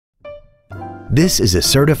This is a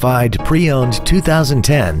certified pre-owned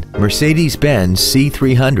 2010 Mercedes-Benz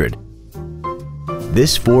C300.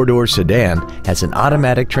 This four-door sedan has an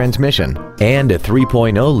automatic transmission and a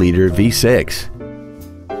 3.0-liter V6.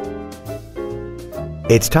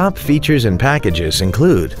 Its top features and packages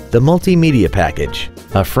include the multimedia package,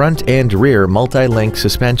 a front and rear multi-link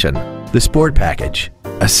suspension, the sport package,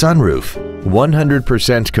 a sunroof,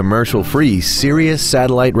 100% commercial-free Sirius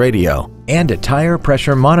satellite radio, and a tire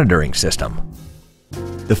pressure monitoring system.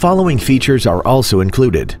 The following features are also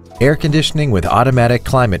included: air conditioning with automatic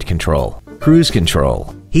climate control, cruise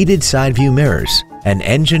control, heated side view mirrors, an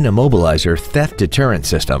engine immobilizer theft deterrent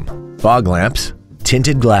system, fog lamps,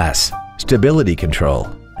 tinted glass, stability control,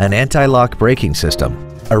 an anti-lock braking system,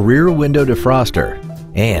 a rear window defroster,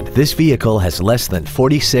 and this vehicle has less than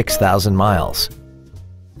 46,000 miles.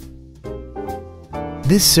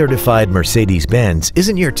 This certified Mercedes-Benz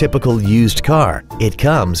isn't your typical used car. It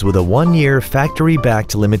comes with a 1-year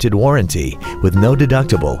factory-backed limited warranty with no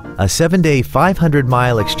deductible, a 7-day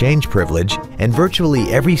 500-mile exchange privilege, and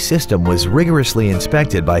virtually every system was rigorously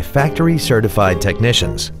inspected by factory-certified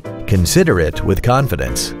technicians. Consider it with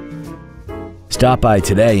confidence. Stop by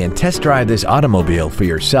today and test drive this automobile for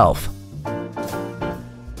yourself.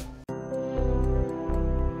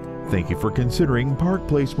 Thank you for considering Park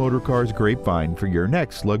Place Motorcars Grapevine for your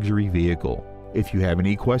next luxury vehicle. If you have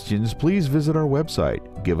any questions, please visit our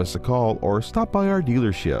website, give us a call, or stop by our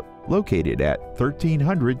dealership located at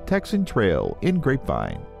 1300 Texan Trail in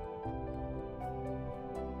Grapevine.